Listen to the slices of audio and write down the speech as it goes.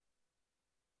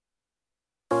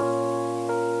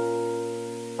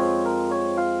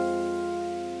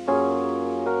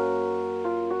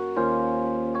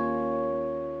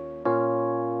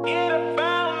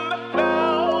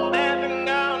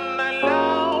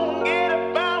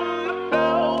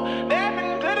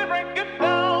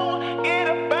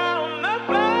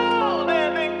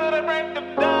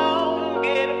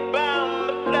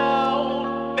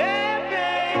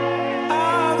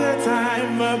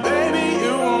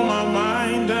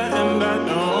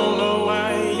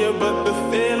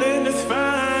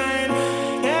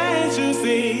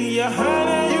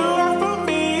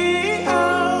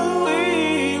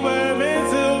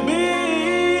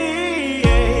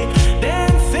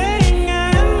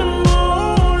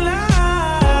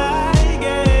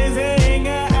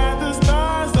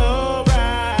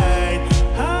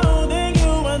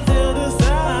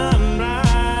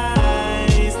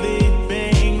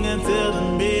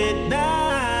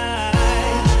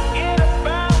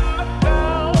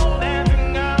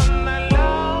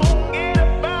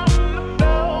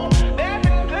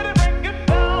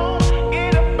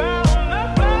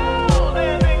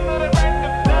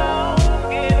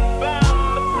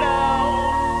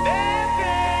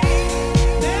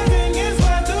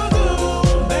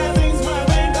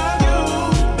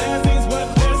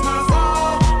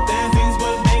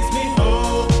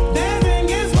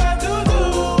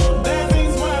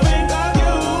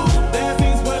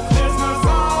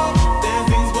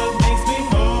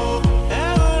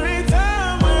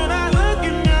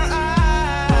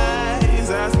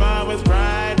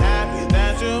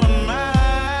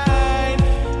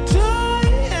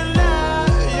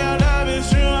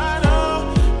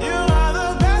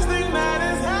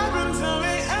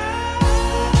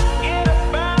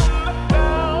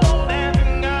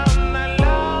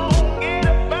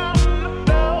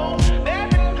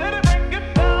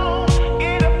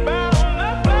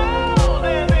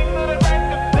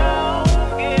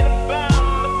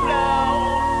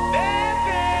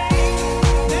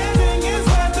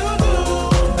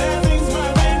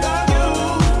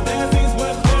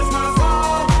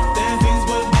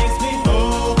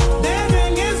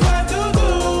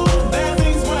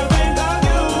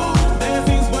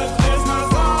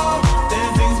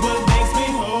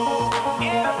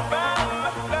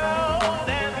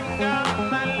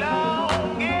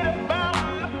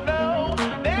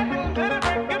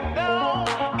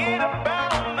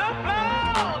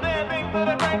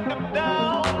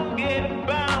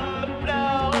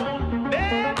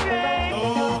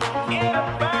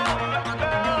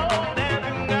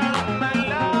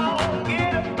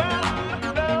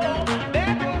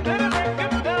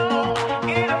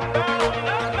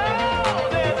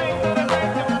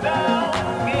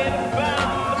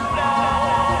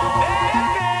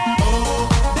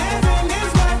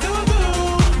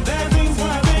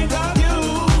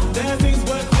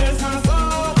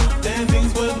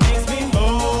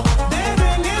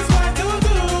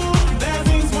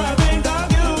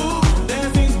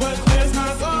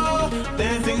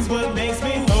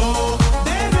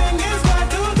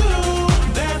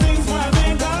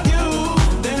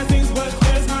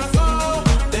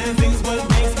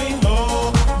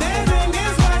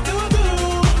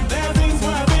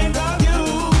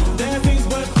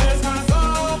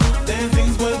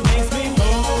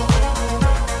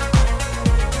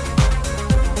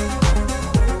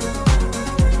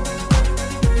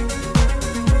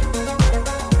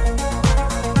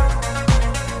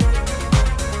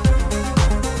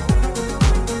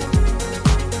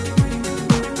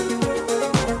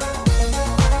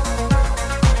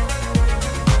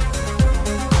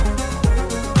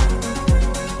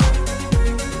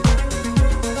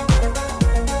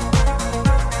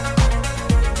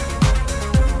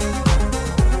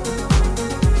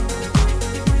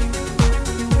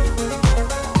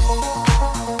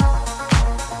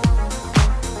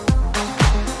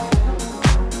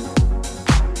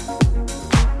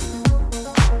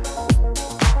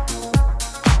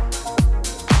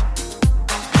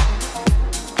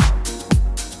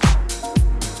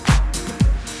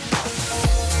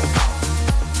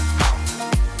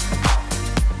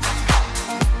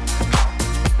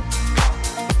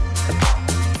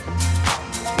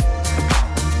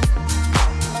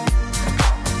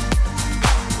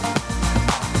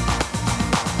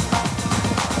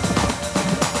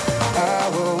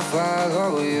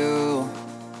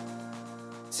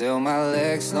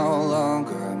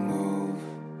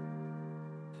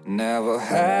Never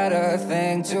had a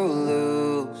thing to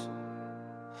lose.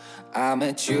 I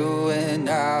met you and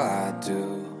now I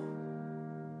do.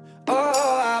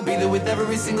 Oh, I'll be there with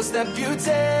every single step you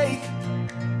take.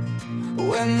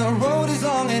 When the road is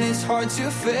long and it's hard to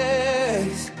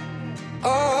face.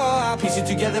 Oh, I'll piece you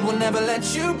together, we'll never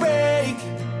let you break.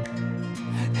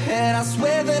 And I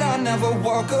swear that I'll never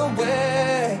walk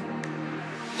away.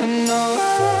 And no,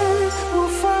 I will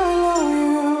follow you.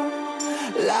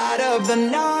 Light up the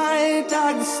night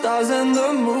like the stars and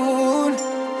the moon.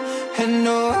 And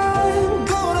no, I'm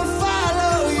gonna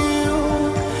follow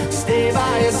you. Stay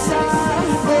by your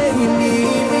side when you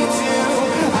need me to.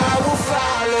 I will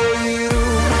follow you.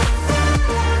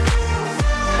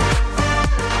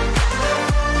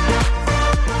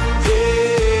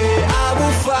 Yeah, I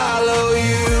will follow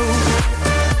you.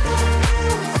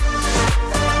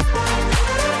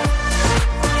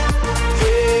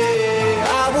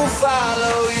 Yeah, I will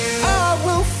follow you. I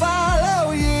will follow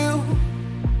you.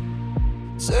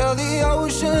 Till the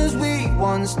oceans we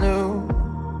once knew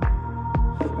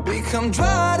become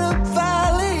dried up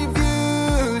valley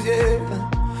views, yeah.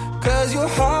 Cause your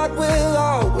heart will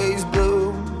always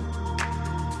bloom.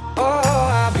 Oh,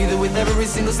 I'll be there with every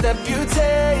single step you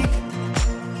take.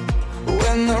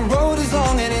 When the road is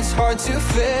long and it's hard to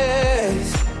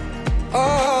face.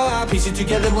 Oh, I'll piece you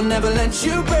together, we'll never let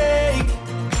you break.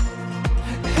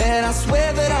 And I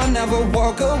swear that I'll never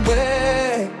walk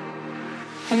away.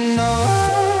 And no,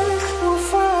 I will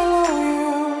follow you.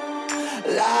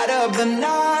 Light up the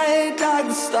night like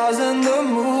the stars and the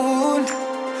moon.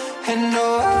 And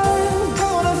no, I'm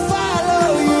gonna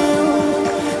follow you.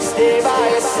 Stay by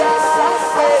your side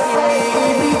when you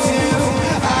need me to.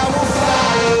 I will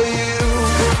follow you.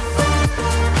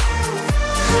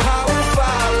 I will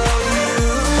follow you.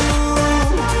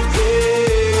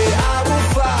 Yeah, I will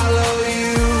follow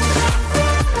you.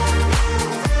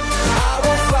 I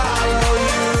will follow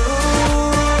you.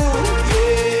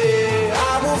 Yeah,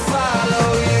 I will follow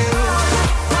you.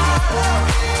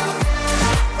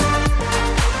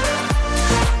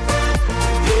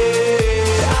 Yeah,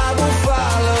 I will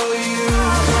follow you.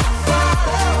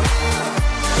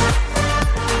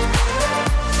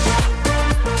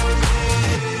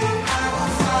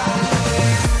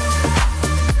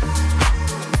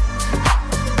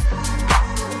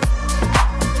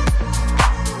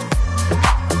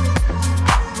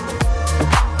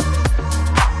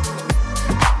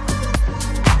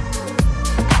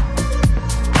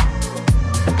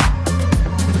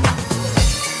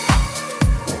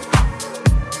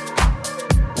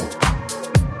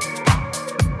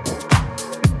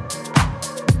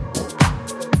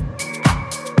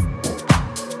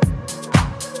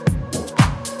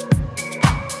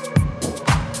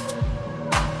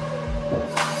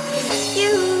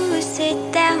 You sit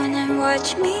down and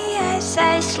watch me as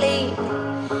I sleep.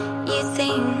 You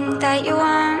think that you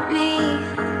want me.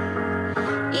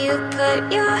 You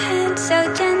put your hand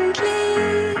so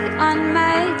gently on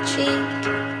my cheek.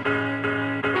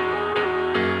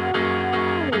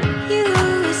 You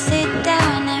sit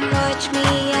down and watch me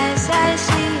as I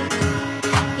sleep.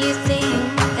 You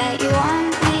think that you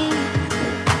want me.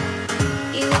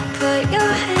 You put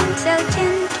your hand so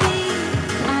gently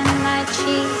on my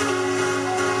cheek.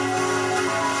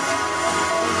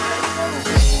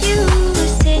 You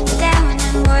sit down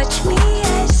and watch me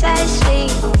as I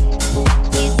sleep.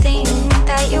 You think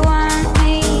that you want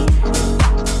me.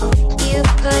 You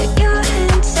put your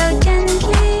hand so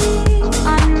gently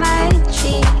on my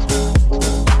cheek.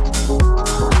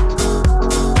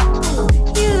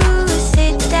 You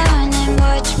sit down and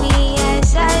watch me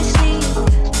as I sleep.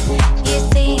 You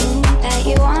think that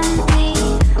you want me.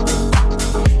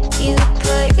 You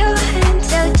put your hand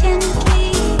so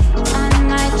gently on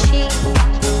my cheek.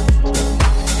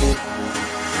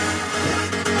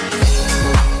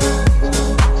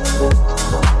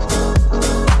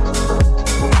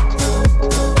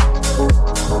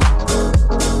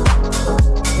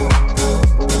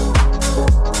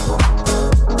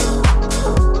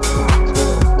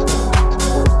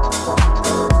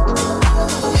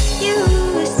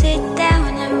 You sit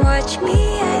down and watch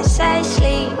me as I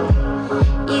sleep.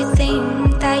 You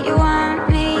think that you want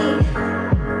me.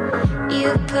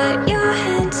 You put your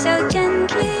hand so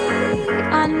gently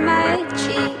on my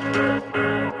cheek.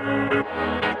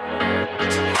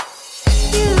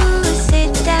 You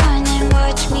sit down and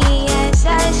watch me as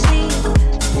I sleep.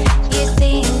 You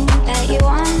think that you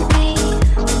want me.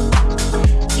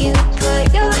 You put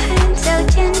your hand so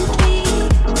gently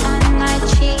on my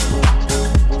cheek.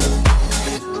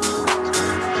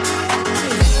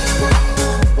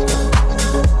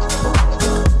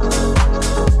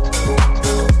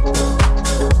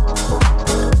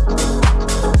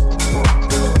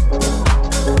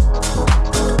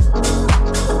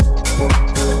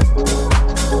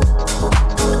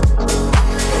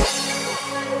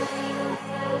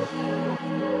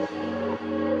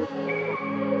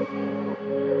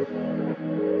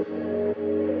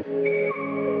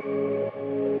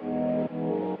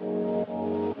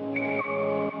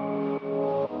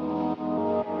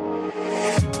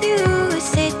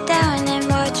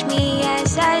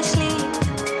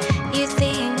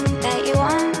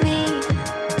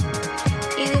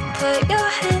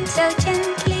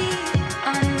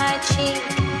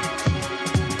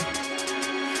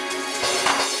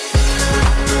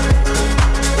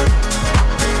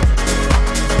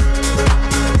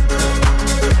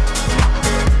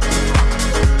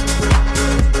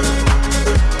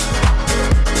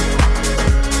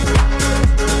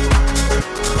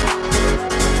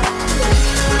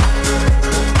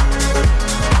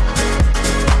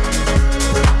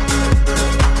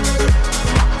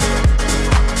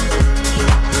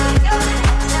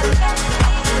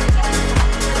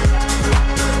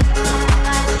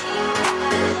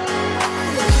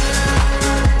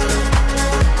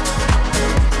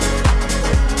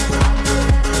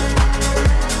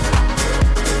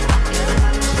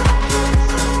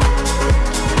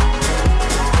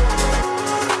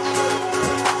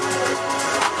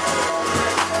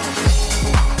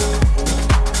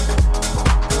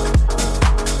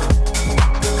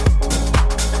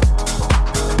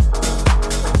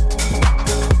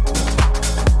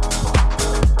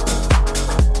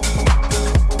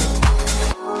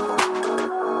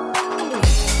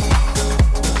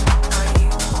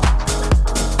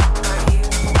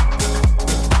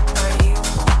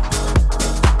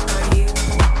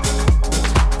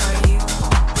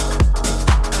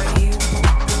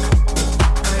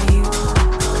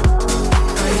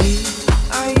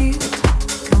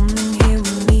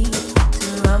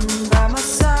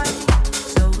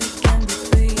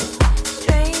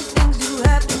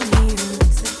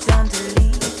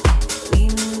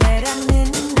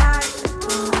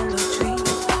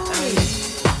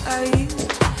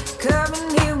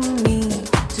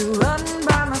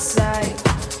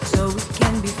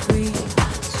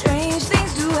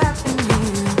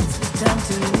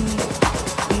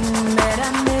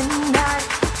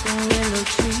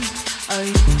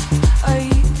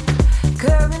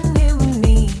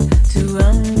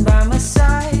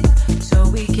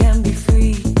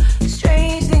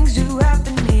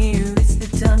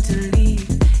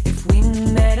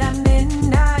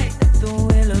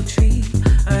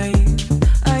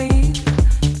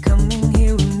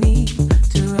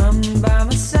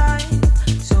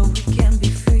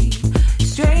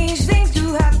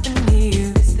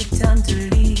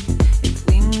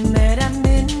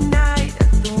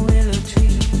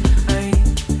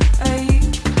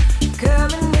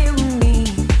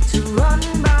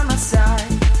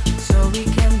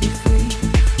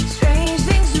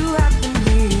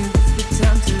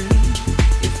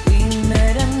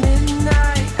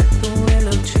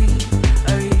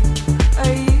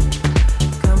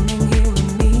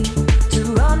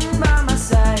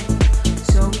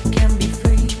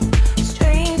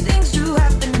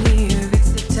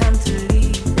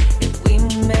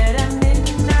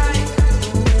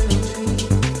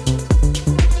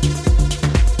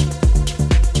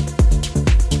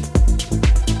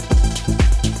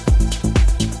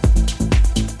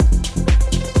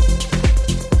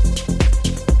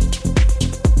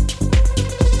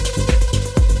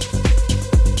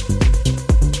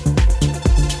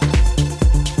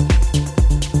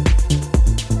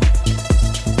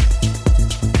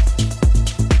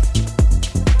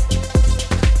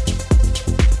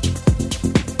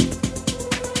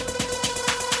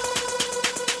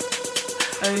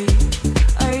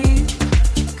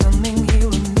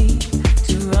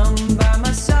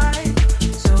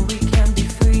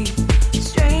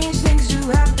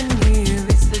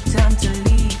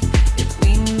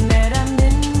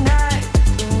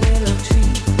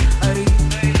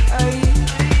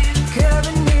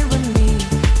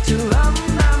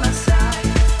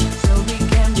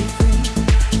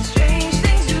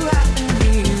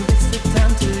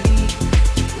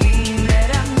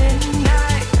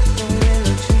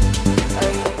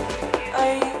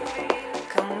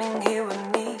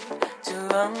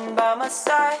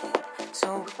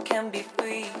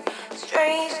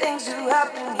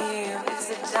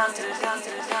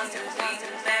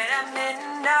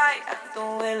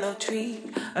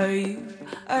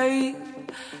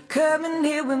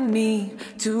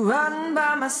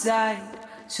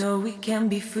 So we can be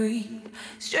free.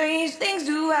 Strange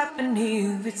things do happen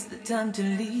here. It's the time to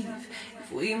leave.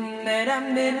 If we met at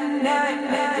midnight,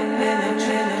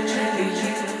 are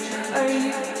you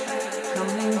coming here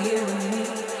with me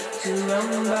to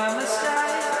run by my side?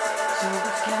 So we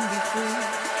can be free.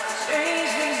 Strange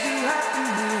things do happen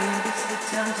here. It's the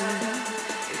time to leave.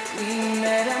 If we met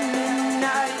at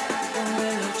midnight, the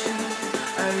willow tree.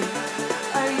 Are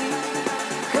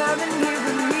you coming here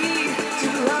with me to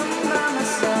run by my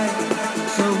side?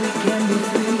 So we can be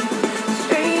free.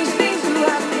 Strange things do happen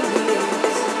here. It's the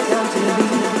time to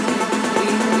leave.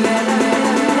 We met at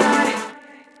midnight.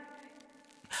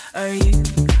 Are you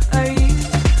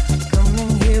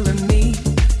coming here with me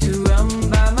to run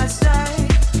by my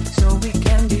side? So we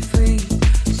can be free.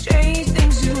 Strange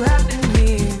things do happen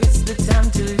here. It's the time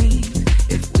to leave.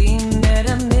 If we met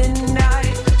at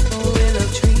midnight, the willow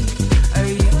tree.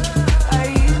 Are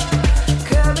you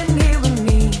coming here with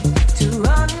me to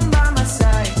run by my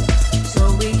side? So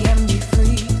we can be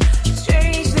free.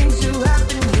 Strange things do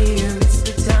happen here. It's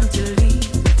the time to leave.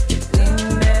 If we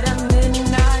met at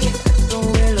midnight, the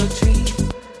willow tree.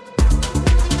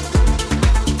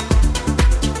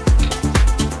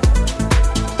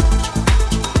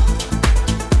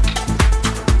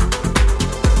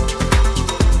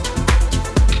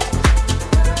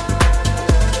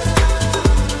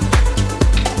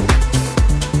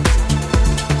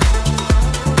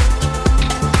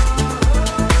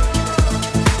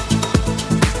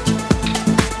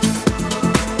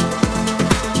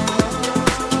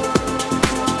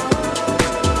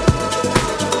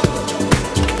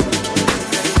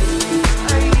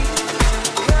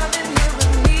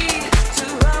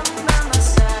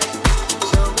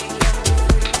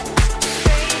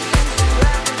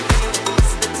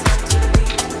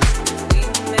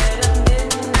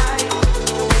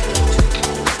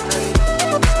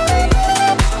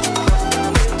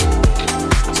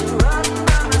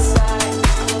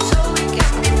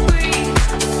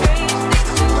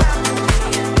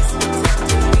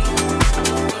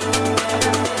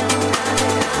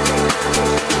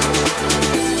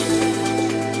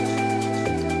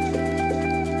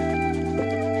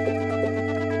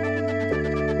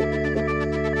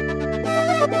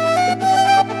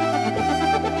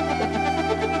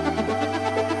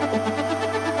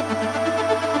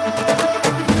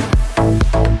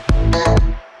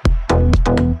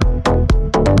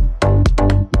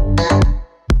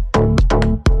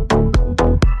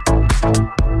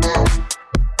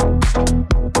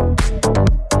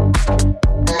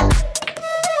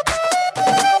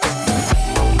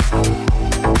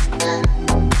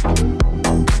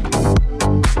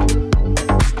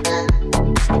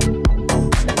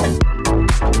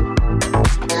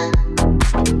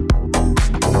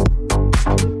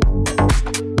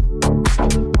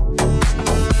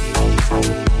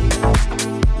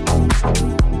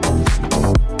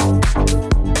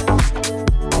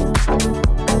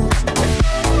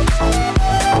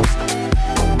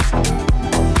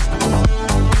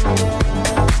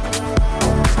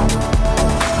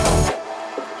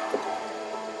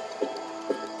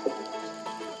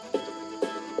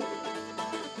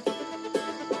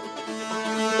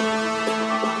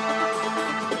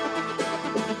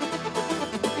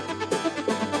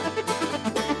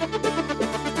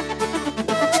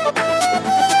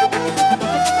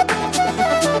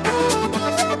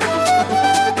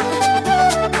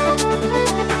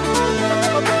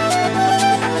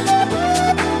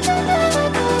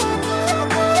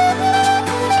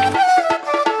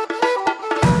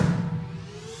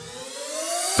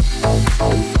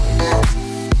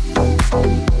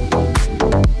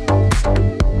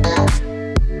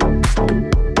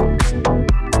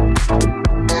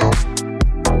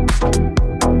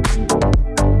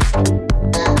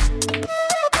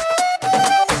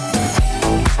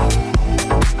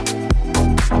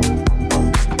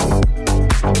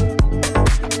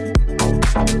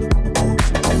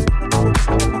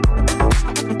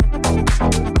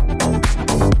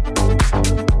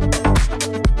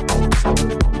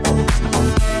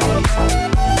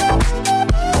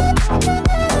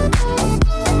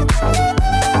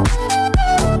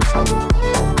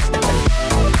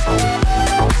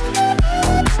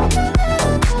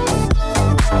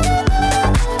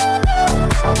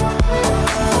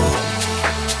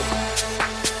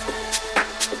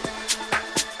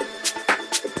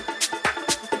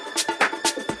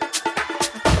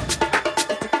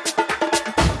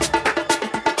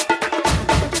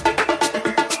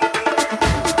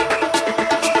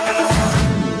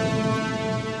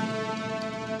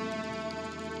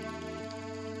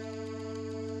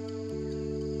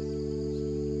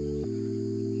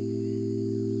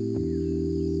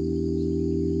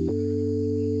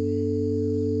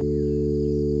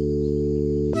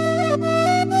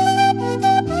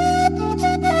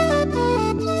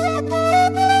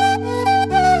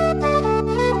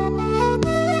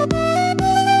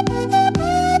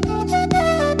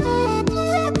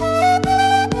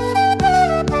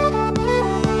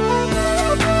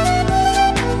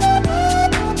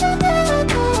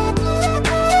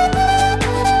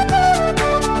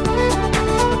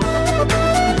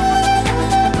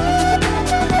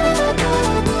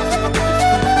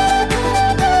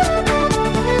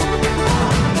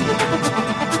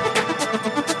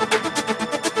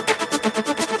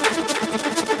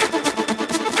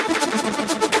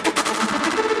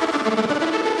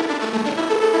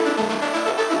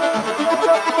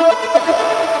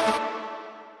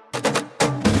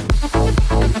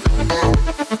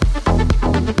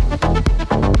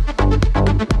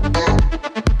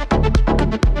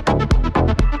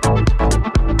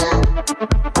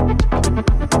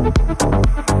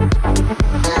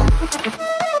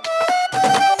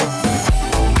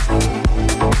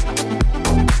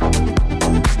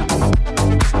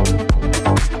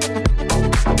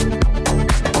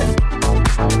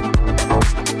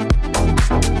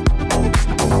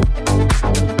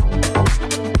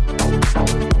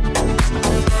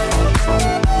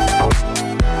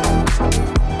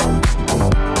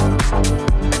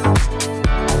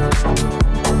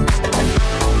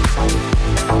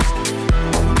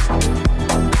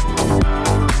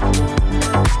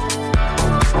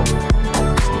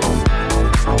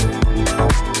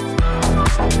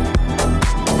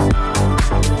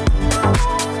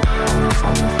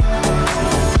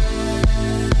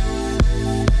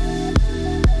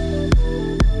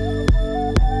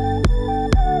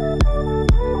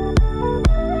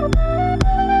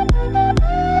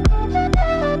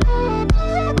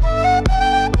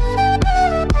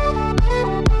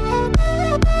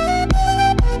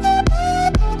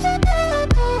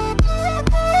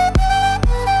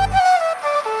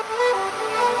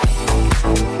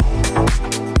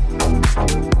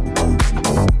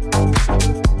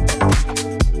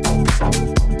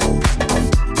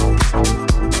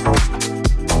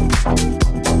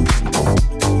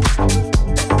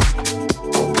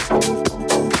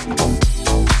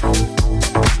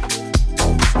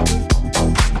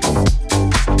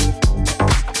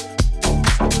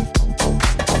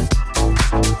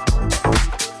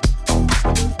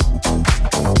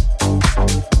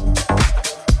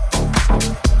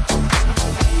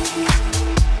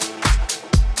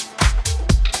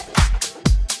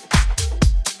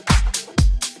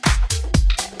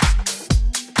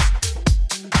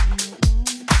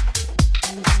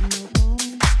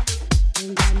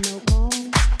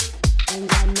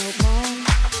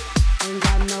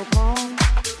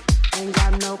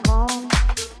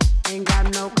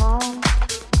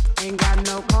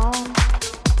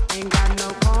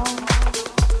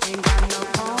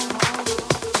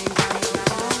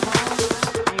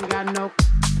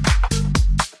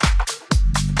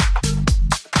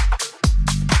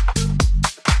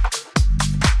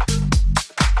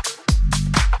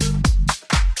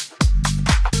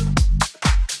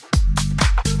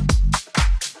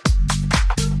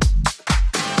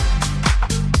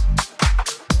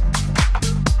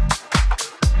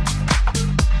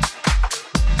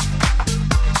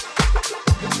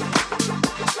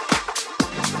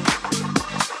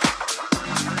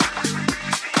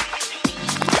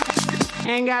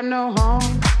 Ain't got no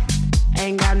home,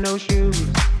 ain't got no shoes,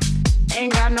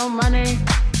 ain't got no money,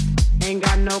 ain't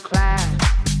got no class,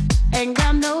 ain't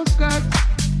got no skirts,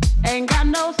 ain't got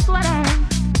no sweater,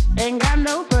 ain't got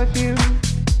no perfume,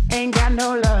 ain't got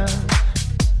no love,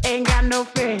 ain't got no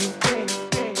faith.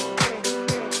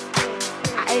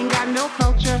 I ain't got no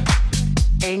culture,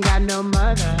 ain't got no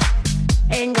mother,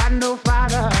 ain't got no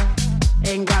father,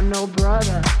 ain't got no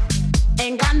brother,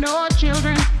 ain't got no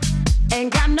children,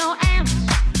 ain't got no aunts,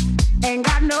 ain't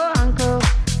got no uncle,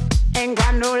 ain't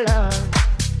got no love,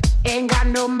 ain't got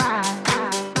no mind.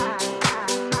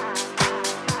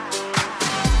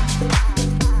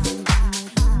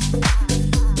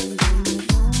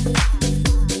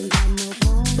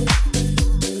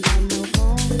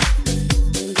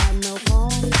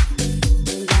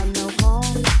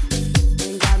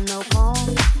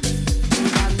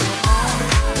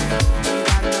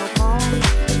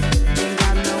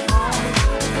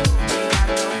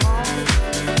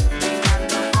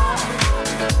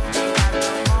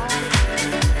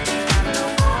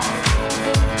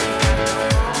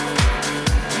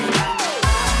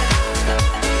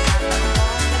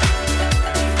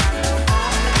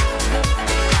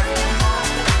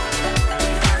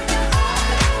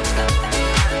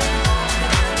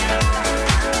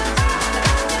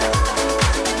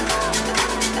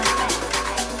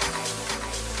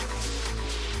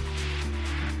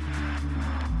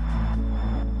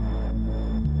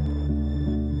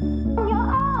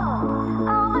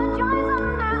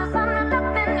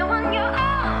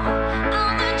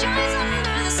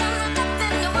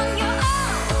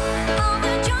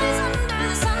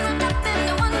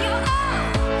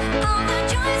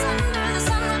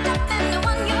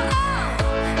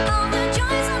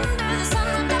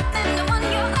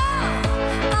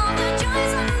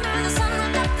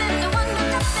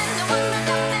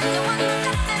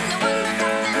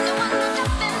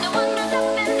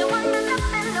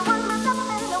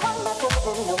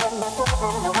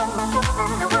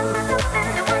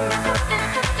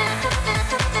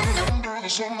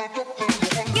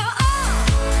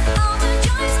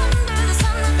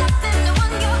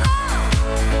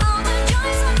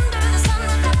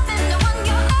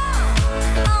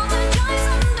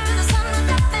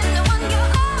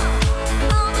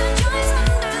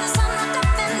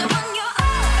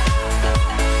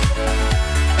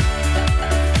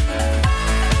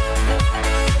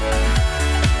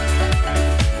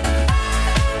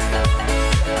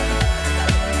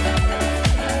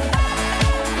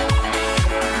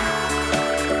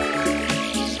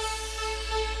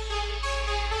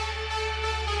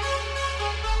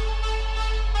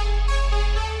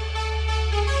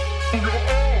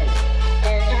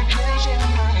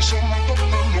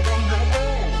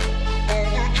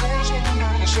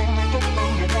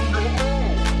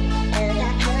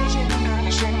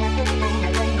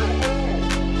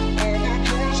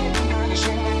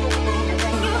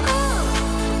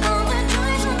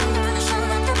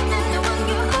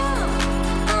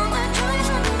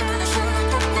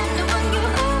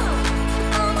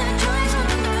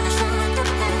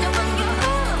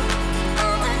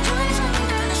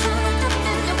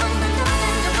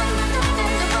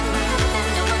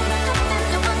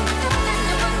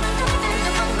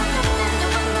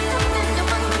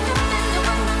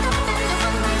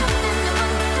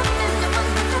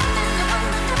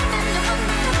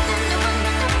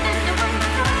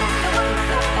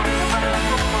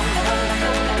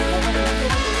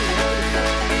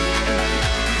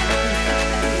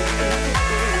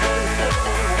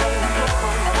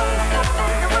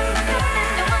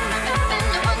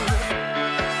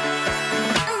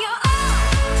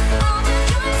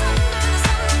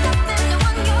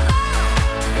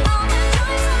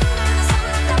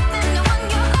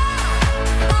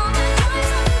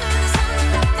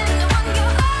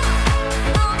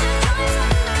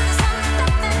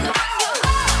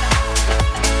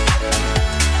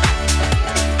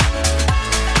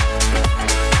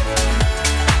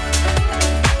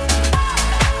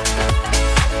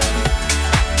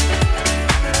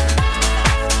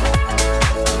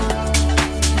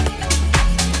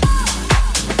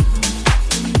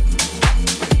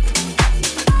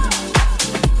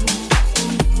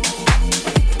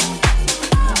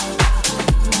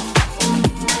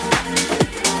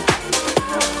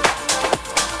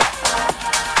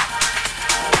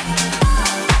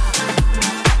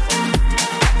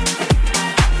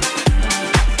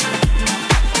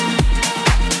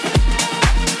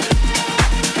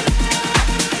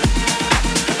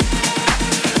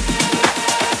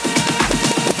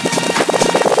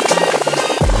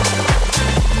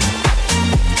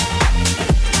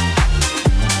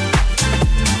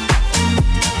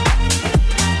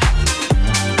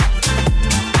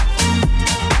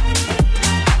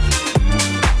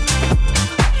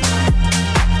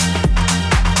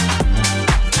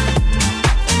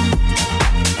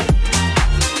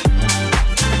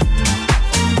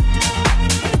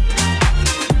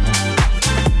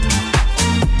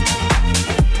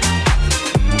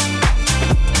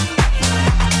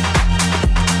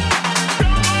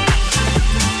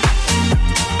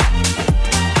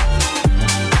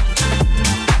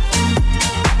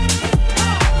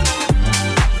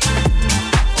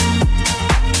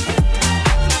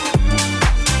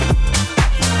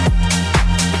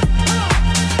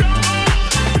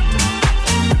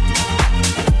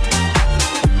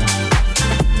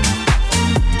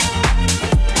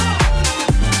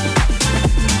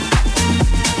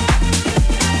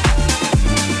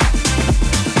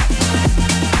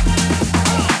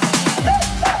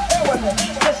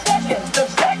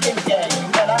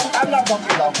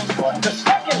 funky lounge store. The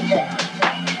second game,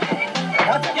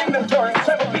 I took inventory of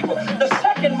several people. The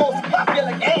second most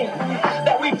popular game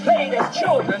that we played as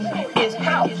children is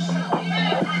house.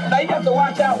 Now you have to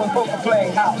watch out when folk are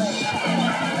playing house.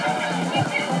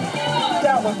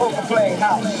 Down when folk are playing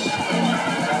house.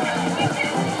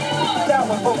 Down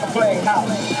when folk are playing house.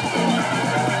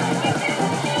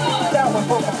 Down when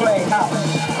folk are playing house.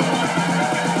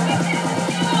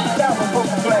 Down when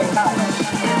folk are playing house.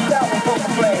 Down when folk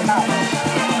are playing house.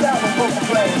 Down when folk are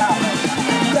playing house.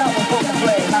 Down when folk are playing house. Down when folk are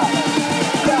playing house.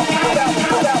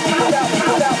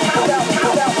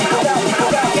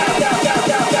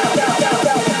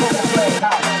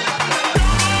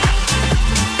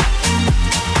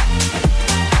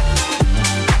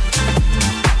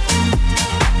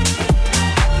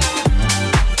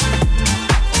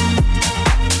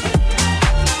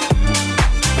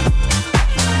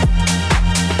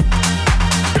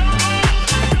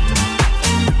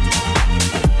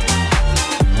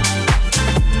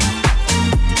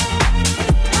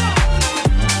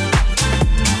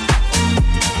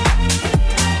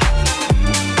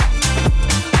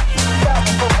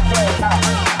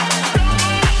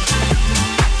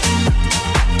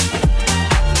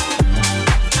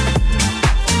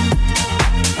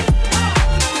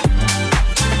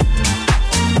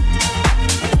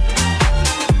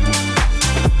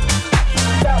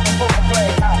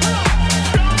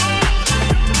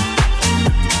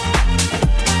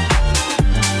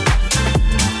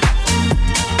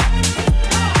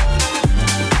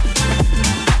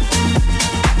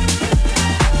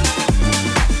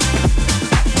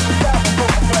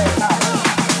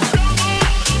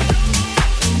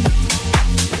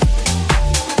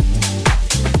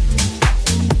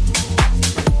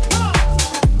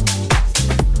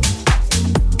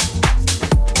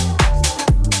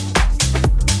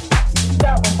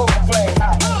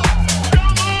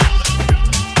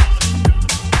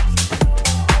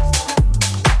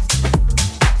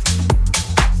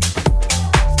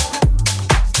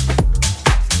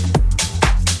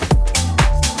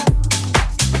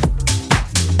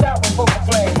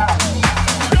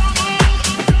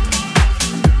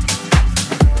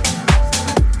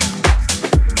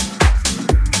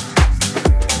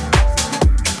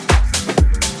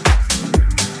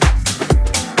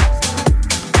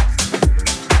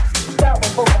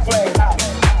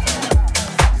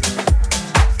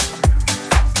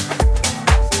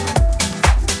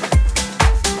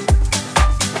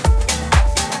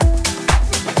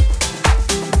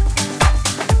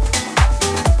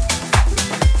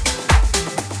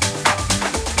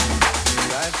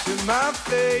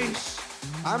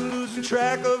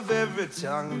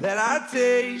 Tongue that I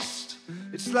taste,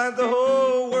 it's like the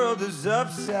whole world is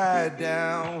upside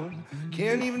down.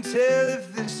 Can't even tell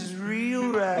if this is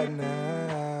real right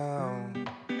now.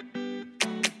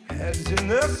 Heads in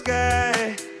the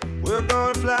sky, we're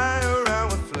gonna fly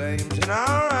around with flames in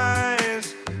our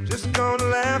eyes. Just gonna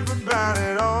laugh about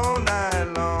it all night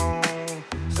long.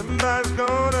 Somebody's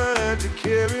gonna have to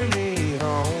carry me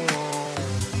home.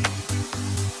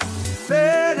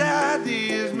 Bad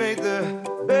ideas make the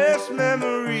best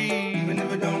memory. Even if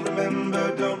I don't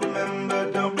remember, don't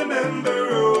remember, don't remember.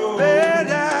 Oh, bad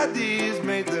ideas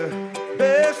make the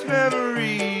best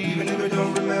memory. Even if I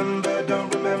don't remember,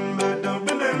 don't remember, don't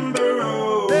remember.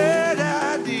 Oh, bad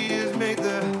ideas make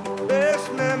the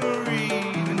best memory.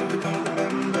 Even if I don't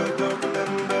remember, don't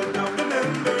remember, don't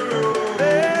remember.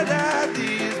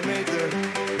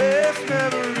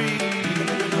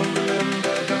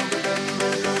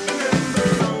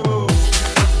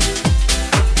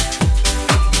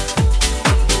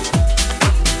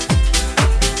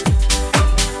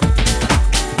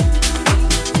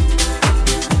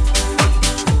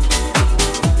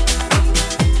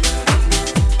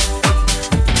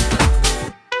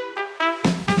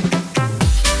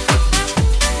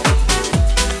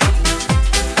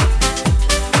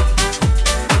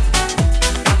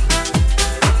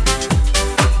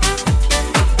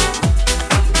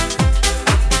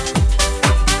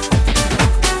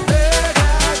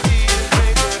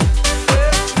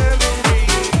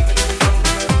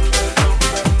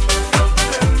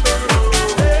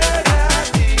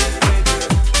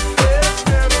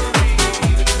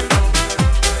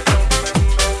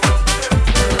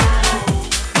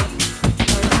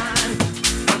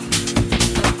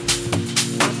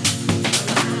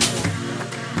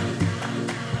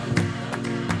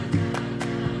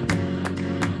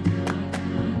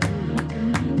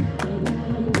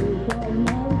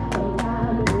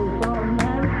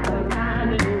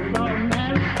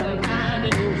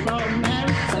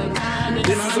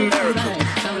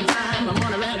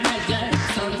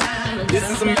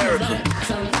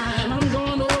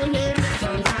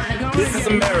 This is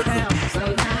America.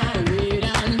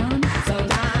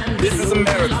 This is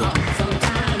America.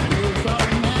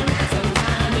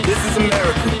 This is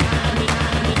America.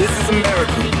 This is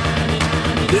America.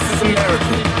 This is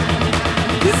America.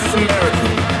 This is America.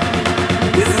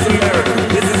 This is America.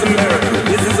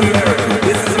 This is America.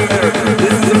 This is America.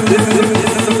 This is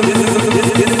America.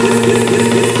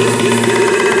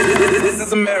 This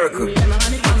is America.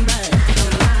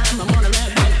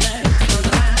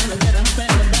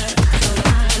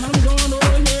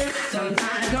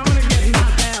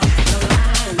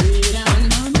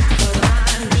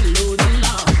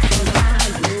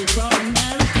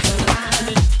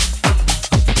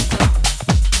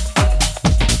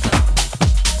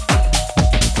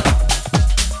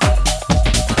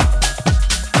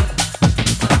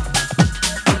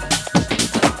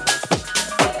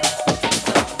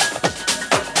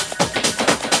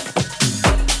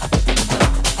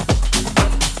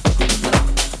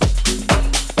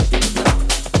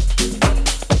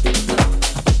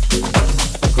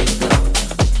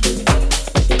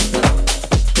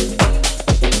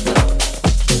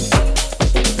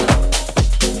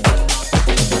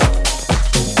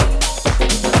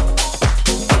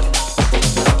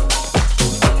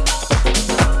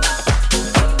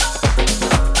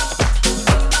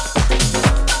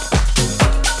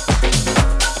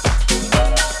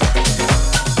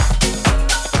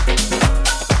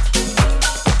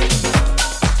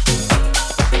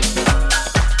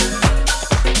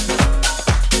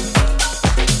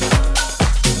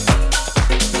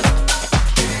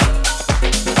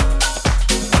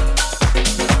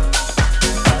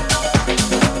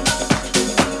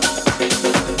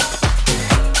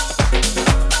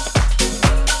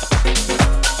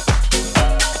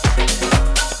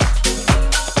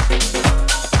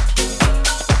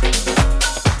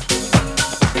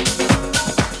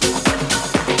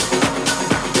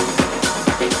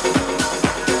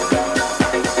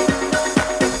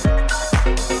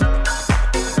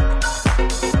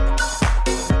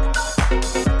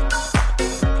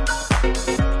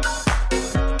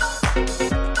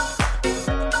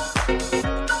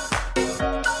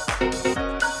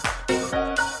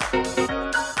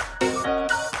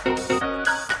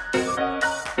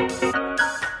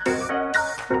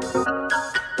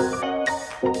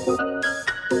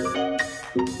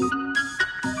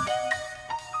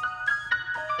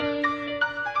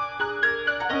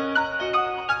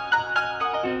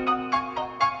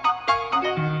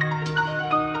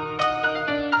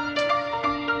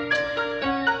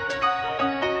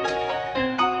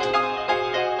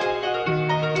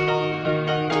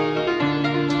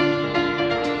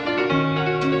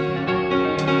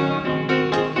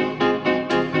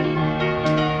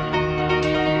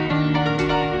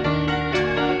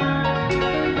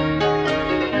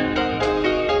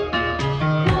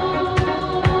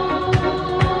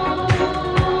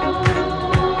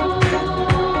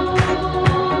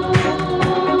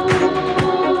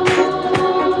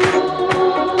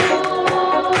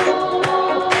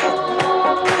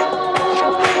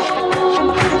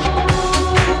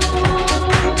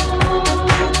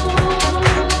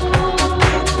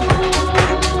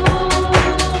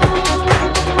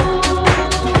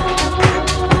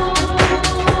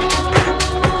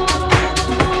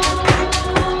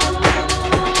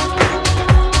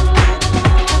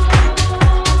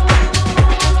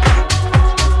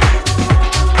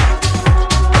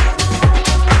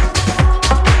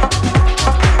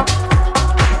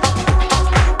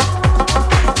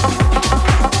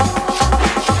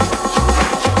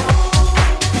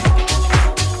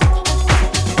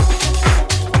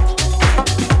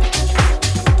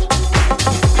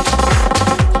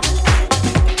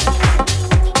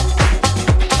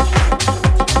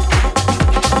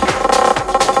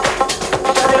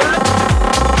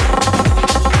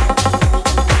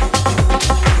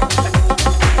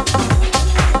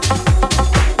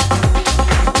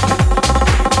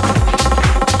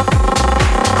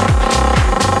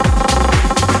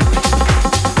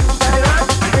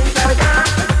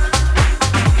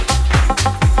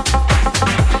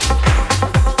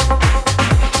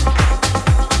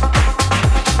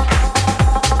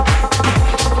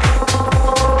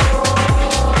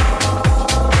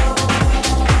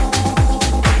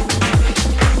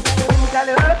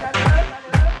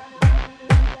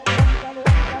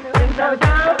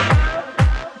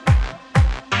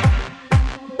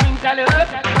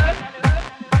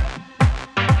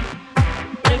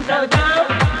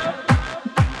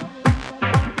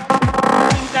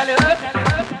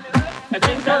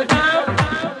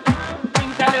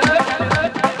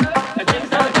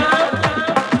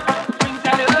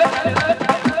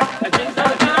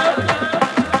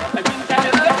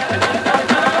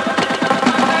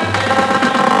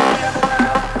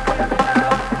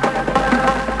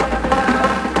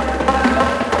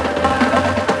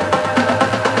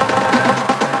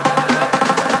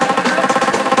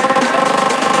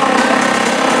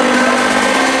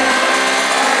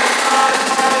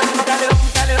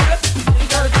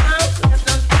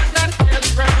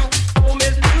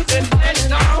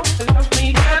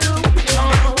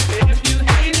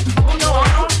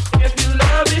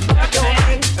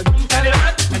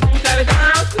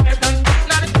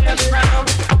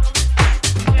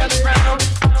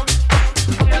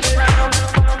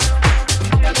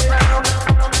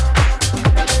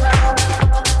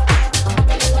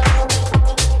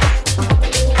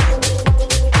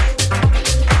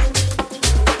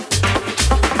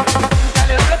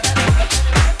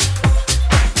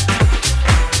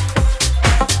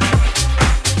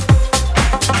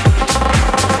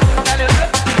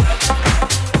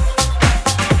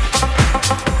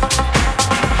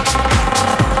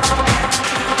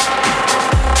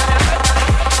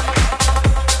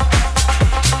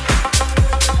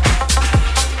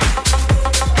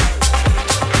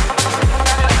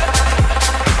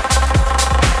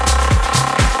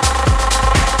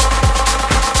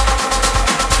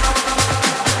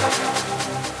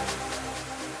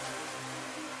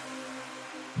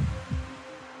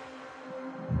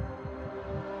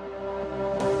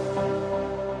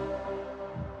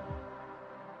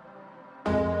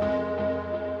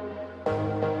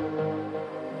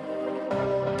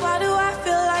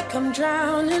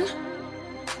 drowning,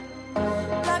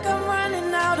 like I'm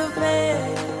running out of air.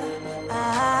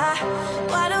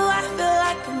 Why do I feel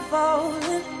like I'm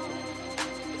falling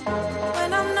when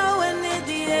I'm nowhere near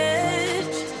the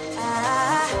edge?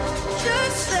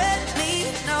 Just let me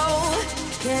know,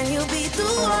 can you be the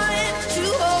one to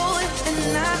hold and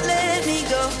not let me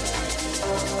go?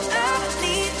 I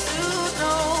need to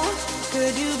know,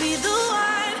 could you be the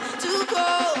one to go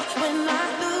when I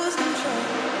lose control?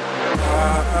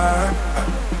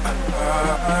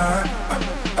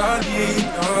 I need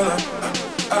your love.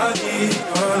 I need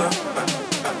your love.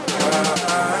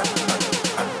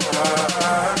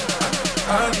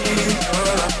 I need your love. I need your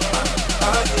love.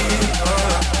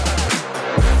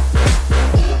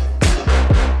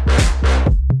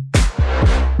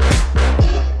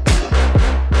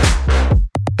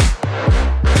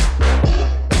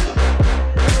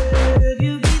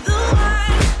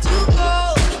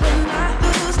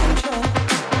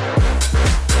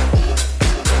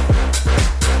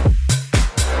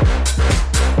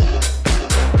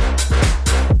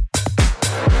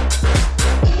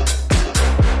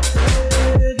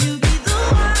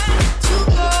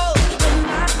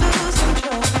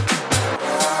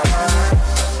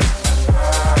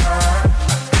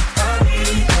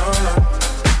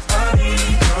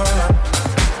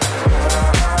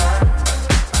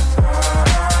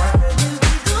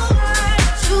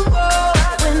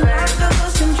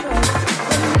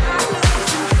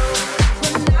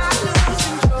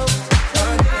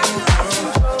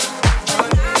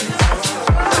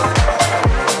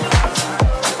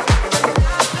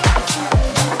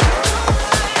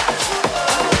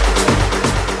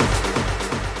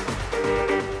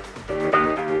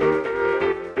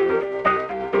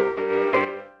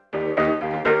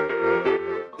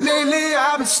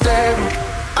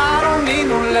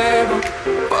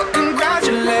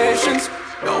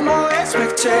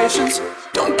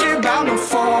 Don't give out no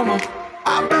formal.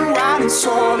 I've been riding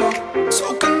solo,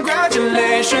 so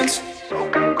congratulations. So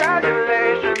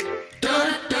congratulations.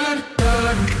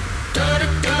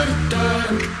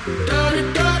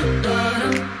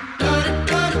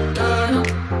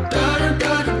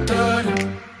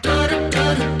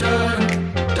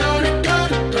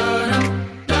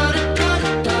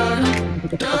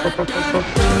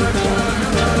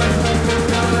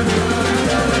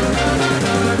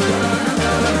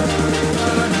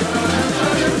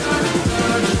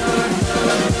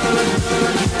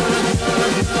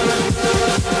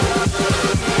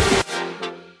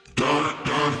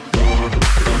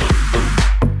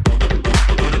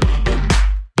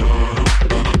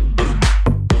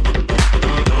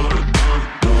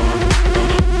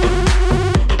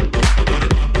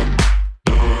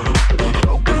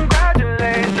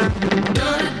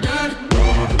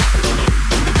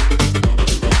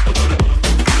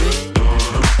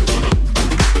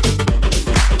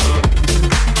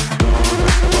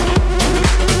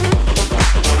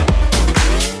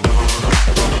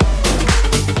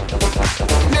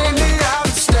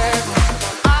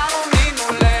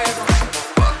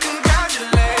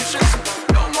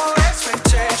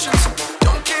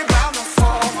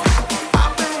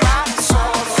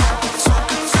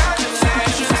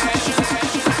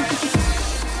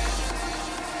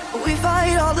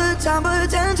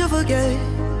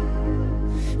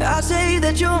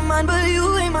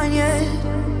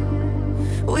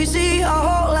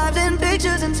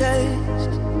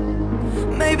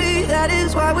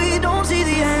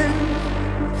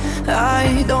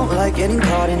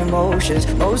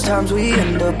 Most times we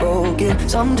end up broken.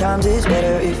 Sometimes it's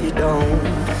better if you don't.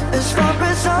 As far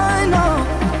as I know,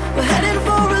 we're heading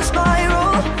for a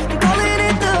spiral, calling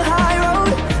it the high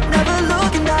road, never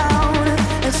looking down.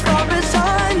 As far as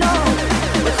I know,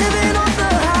 we're living off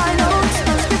the high notes,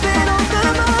 skipping off the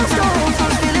milestones.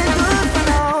 I'm feeling good for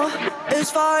now, as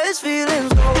far as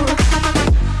feelings go.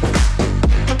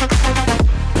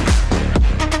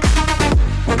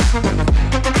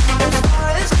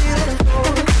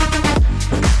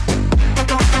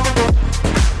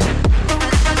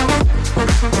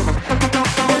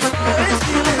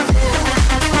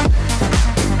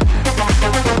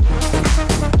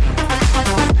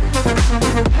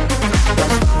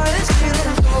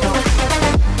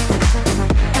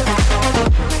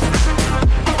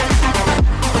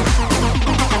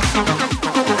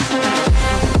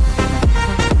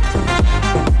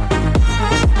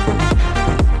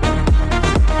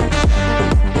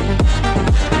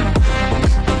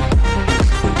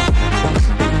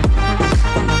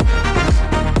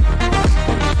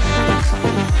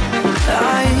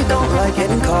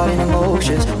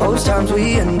 Most times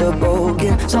we end up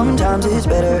broken. Sometimes it's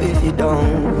better if you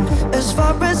don't. As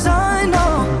far as I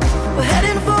know, we're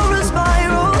heading for a spot.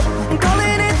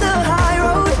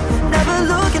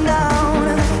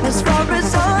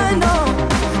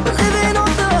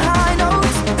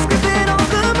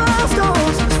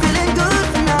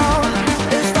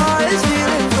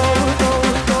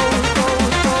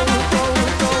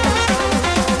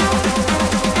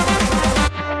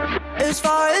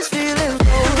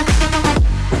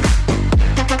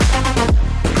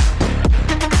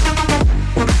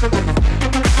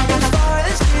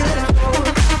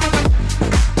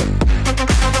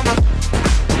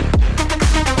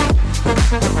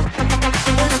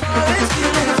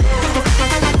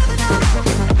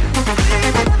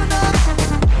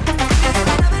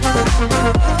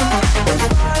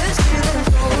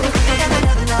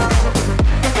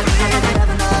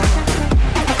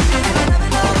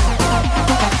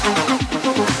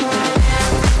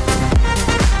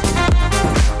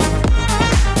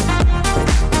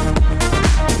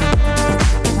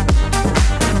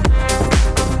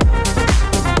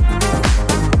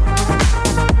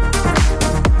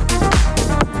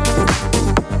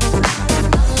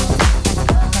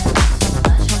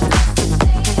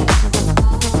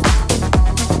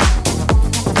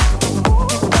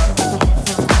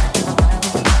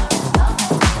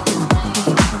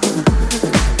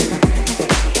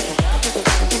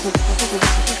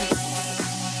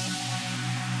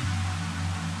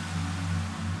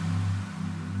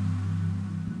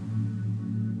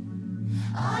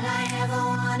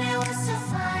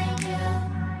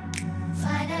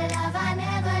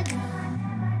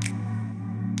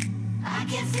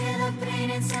 can feel the pain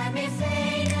inside me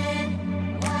fading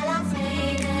while I'm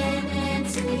fading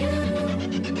into you.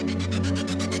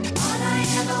 All I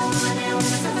ever wanted was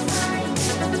to find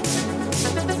you,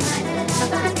 find the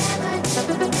love I never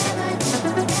knew, find the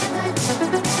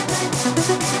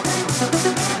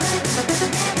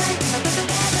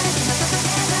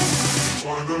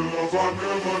love I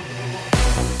never knew.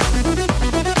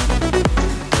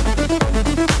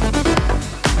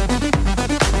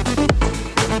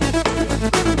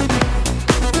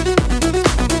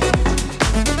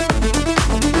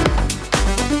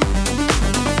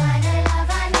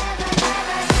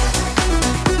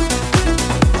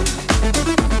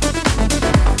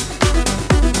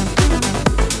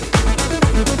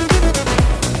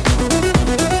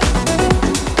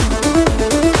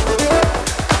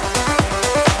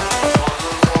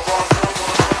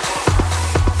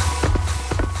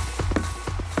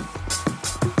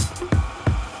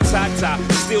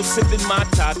 Still sipping my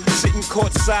top, sitting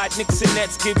courtside, Knicks and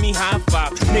Nets give me high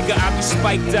five. Nigga, I be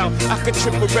spiked out, I could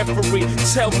trip a referee.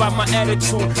 Tell by my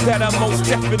attitude that I most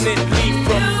definitely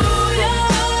from.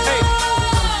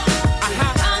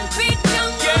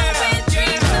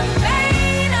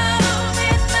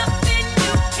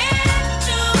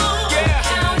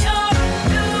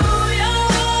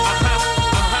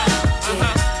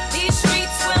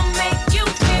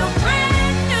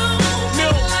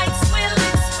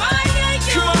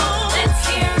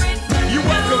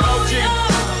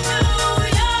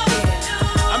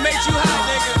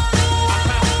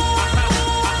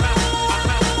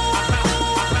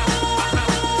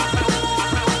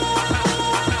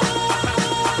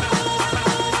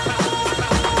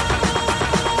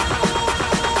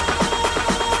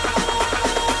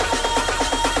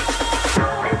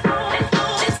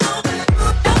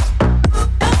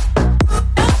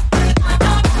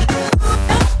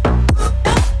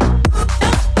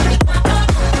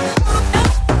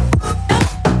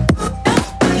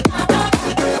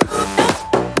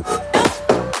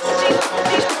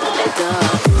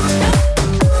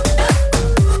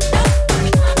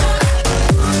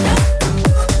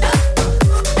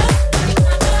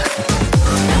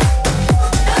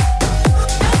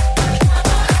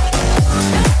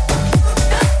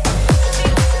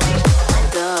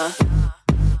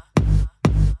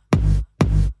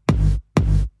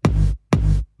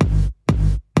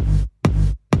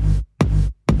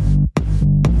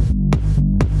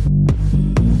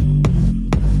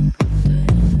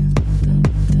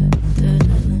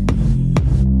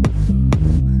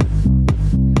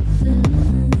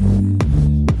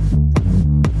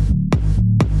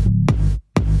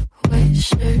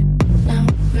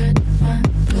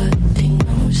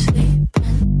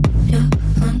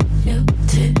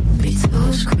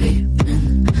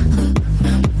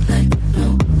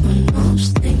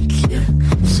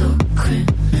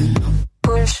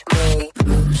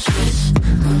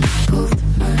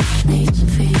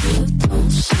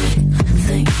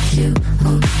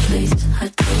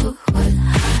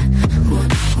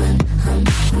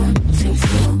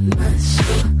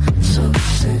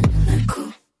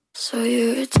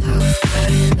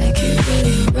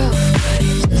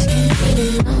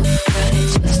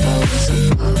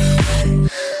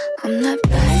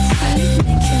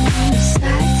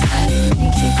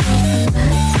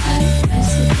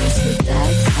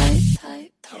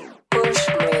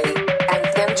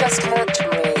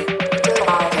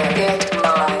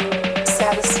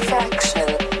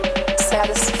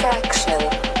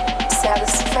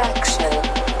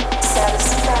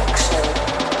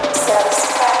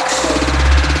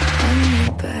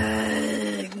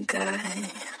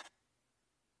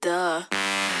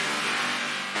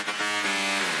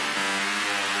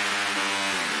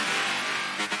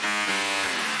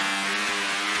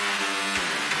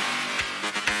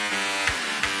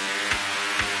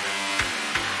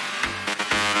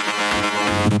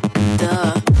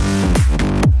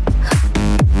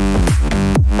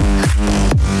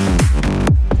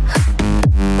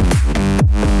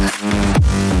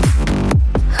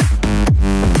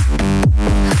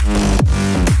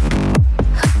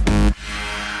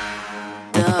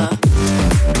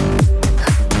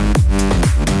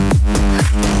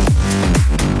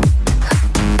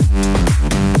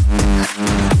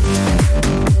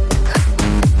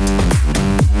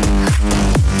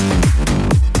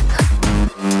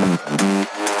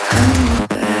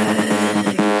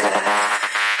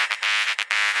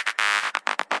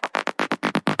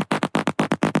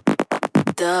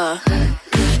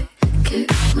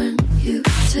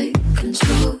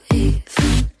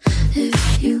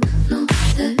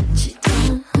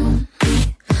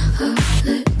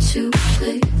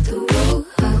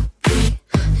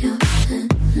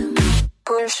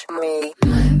 touch me.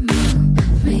 My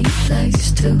mommy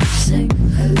likes to sing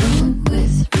along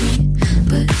with me,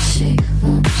 but she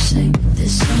won't sing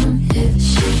this song if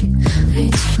she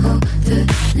reads all the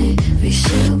lyrics.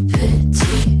 She'll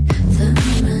pity the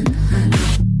man I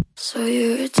love. So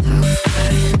you're a tough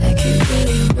guy, like you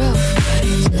really rough guy.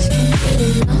 Just can't get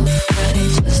enough guy,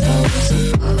 just always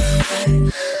above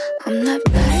guy. I'm that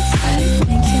bad type,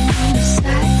 think you know the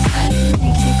sad type.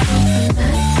 Think you go for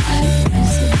that type,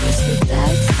 principles with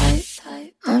that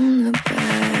type. I'm the bad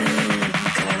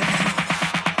guy.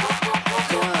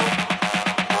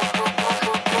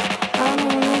 I'm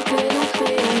only good at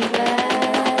being bad.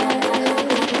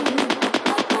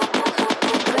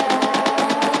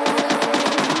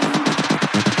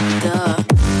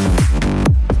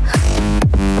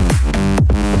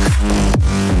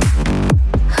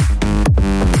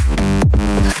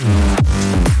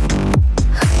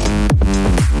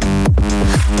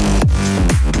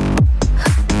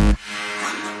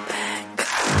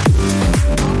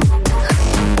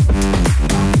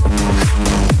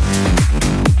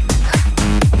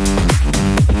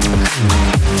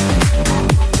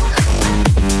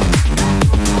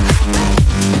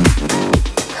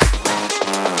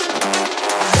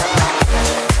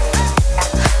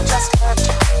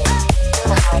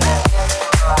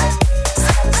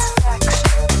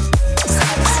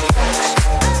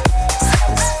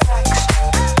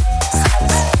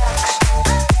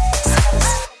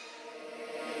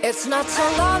 It's not so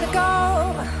long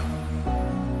ago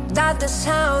that the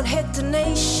sound hit the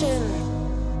nation.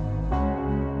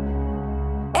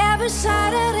 Every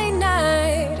Saturday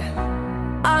night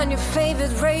on your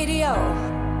favorite radio.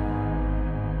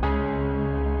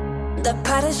 The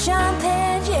party's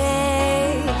jumping,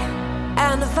 yeah,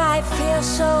 and the vibe feels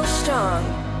so strong.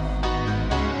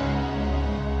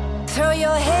 Throw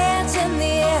your hands in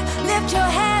the air, lift your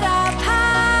head up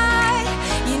high.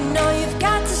 You know you've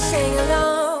got to sing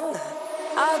along.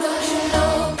 Oh, don't you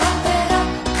know, pump it up,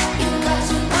 you've got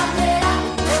to pump it up.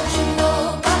 Don't you know,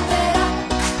 pump it up,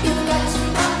 you've got to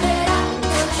pump it up.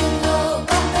 Don't you know,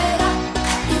 pump it up,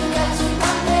 you've got to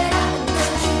pump it up.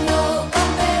 Don't you know,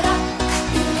 pump it up,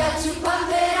 you've got to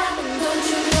pump it up. Don't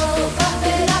you know, pump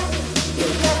it up,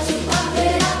 you've got to pump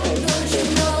it up. Don't you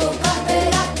know, pump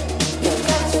it up, you've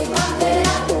got to pump it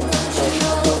up. Don't you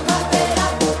know, pump it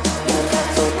up, you've got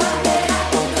to pump it up.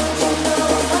 Don't you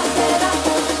know, pump it up.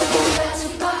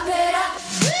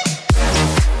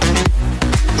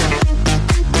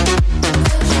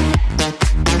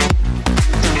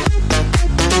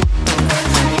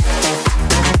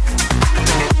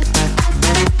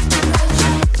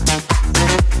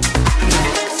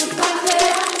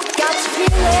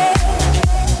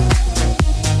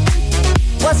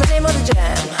 What's the name of the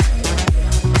jam?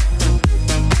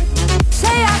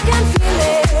 Say I can feel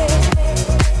it.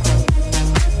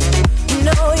 You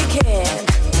know you can.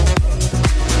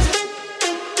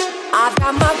 I've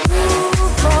got my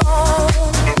groove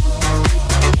on,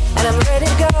 and I'm ready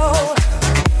to go.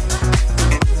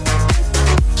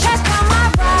 Check out my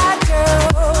ride,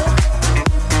 girl,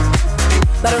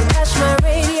 but don't touch my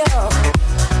radio.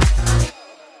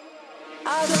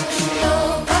 Oh, don't you know,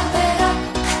 pump it up,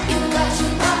 you've got to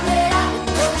pump it up.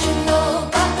 Don't you know,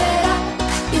 pump it up,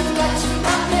 you've got to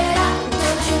pump it up.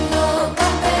 Don't you know,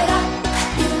 pump it up,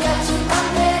 you've got to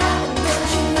pump it up. Don't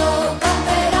you know, pump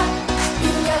it up,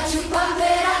 you've got to pump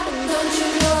it up. Don't you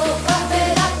know, pump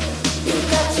it up, you've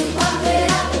got to pump it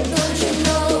up. Don't you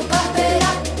know, pump it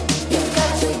up, you've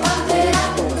got to pump it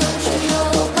up. Don't you know,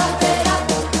 pump it up,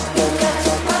 you've got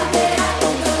to pump it up.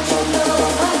 Don't you know,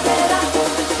 pump it up,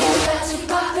 you've got to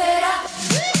pump it up.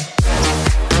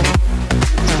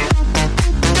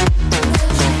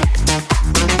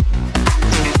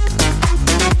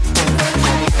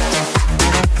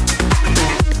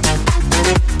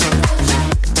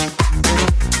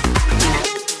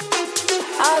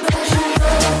 Oh, don't you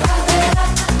know, pump it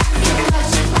up, you've got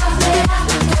to pump it up.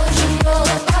 Don't you know,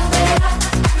 pump it up,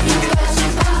 you've got to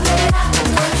pump it up.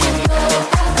 Don't you know,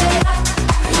 pump it up,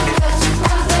 you've got to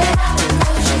pump it up.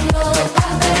 Don't you know,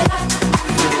 pump it up.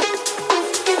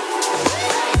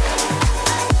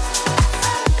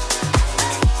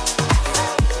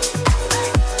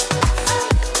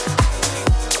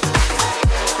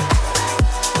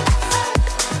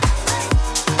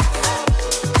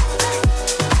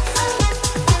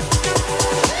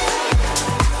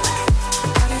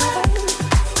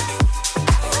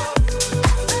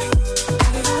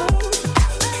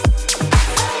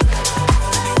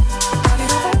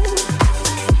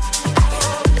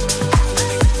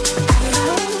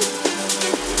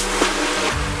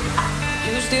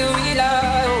 You still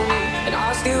rely on me, and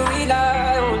I still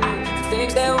rely on you for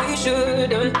things that we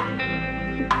shouldn't.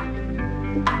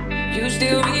 You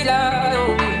still rely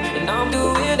on me, and I'm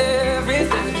doing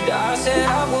everything that I said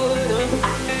I wouldn't.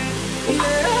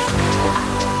 Yeah.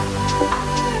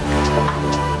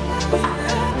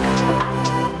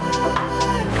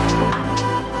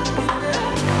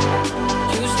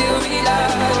 You still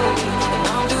rely on me, and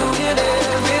I'm doing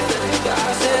everything that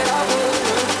I said I wouldn't.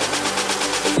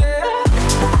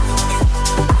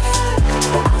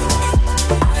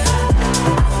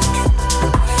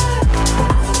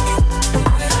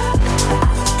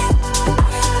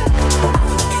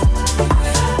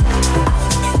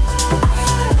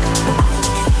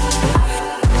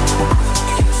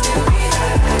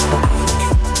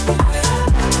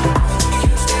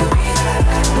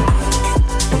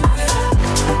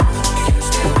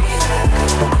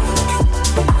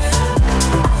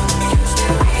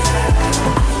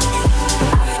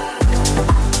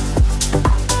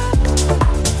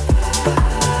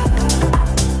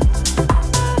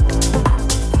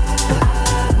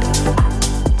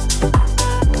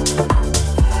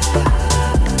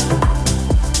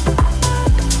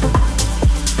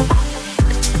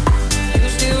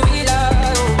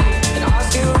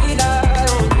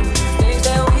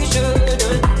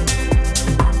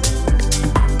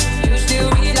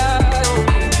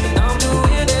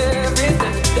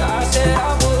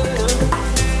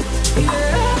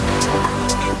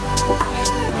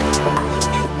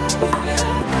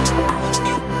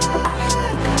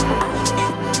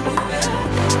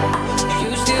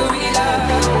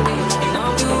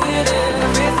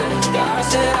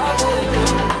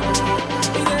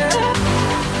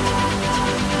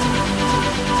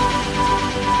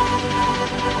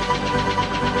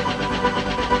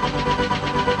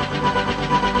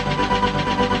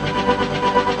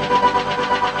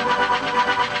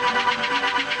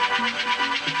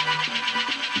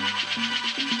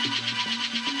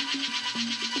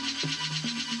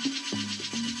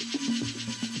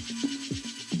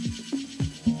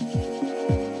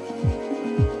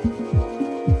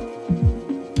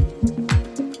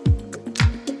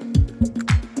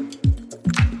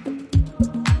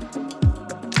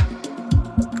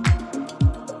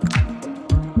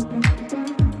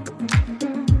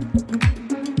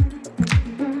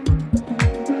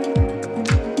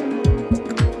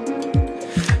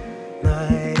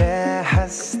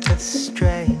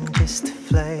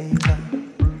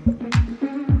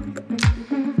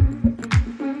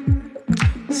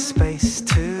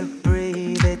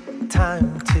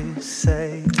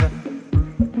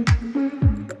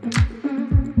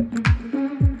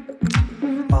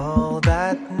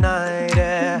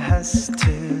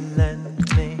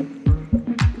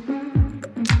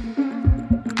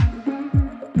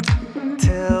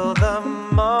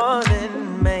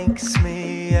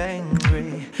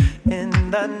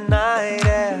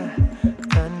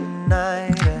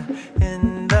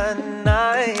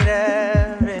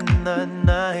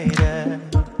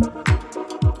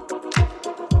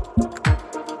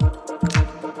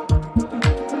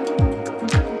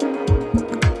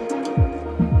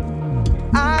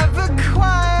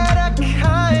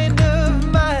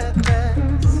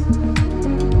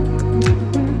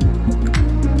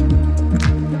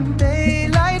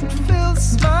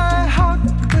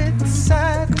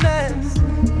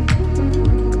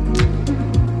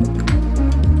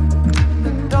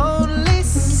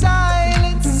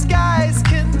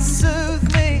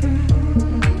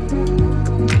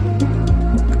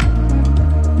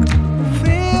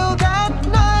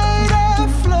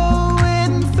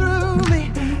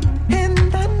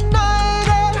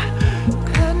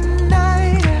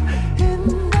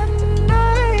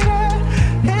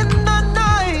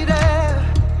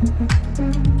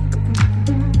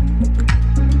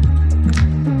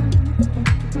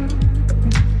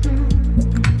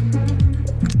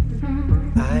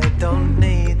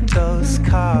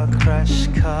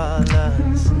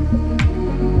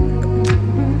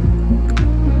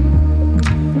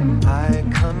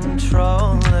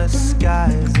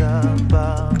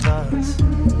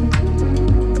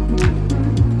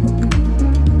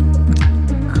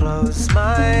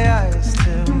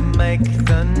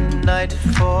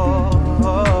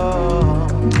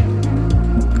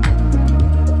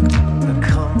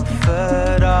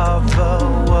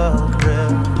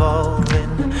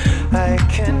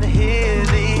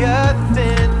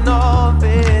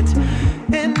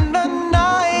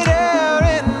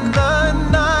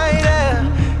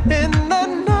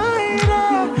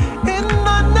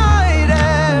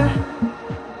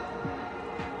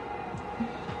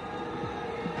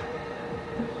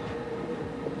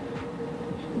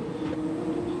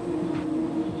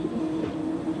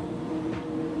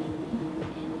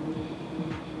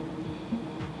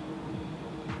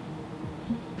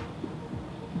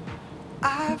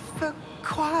 I've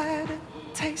acquired a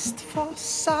taste for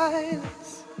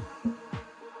silence.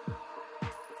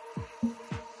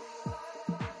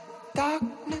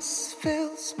 Darkness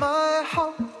fills my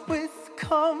heart with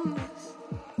calmness,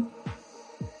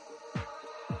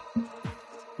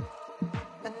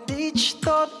 and each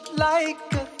thought like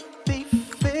a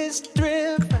thief is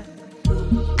driven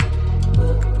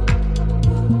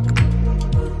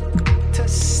to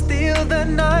steal the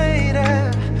night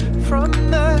air from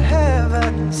the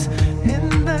heavens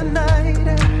in the night.